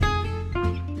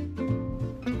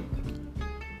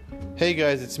Hey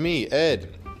guys, it's me, Ed.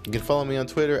 You can follow me on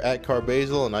Twitter at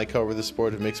Carbasil, and I cover the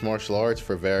sport of mixed martial arts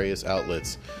for various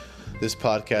outlets. This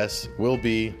podcast will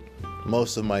be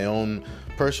most of my own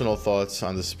personal thoughts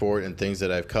on the sport and things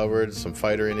that I've covered, some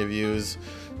fighter interviews,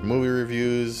 movie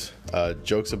reviews,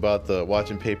 jokes about the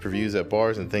watching pay-per-views at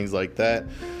bars and things like that.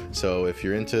 So if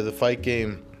you're into the fight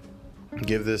game,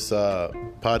 give this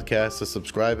podcast a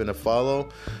subscribe and a follow,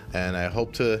 and I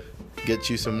hope to get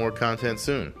you some more content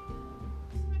soon.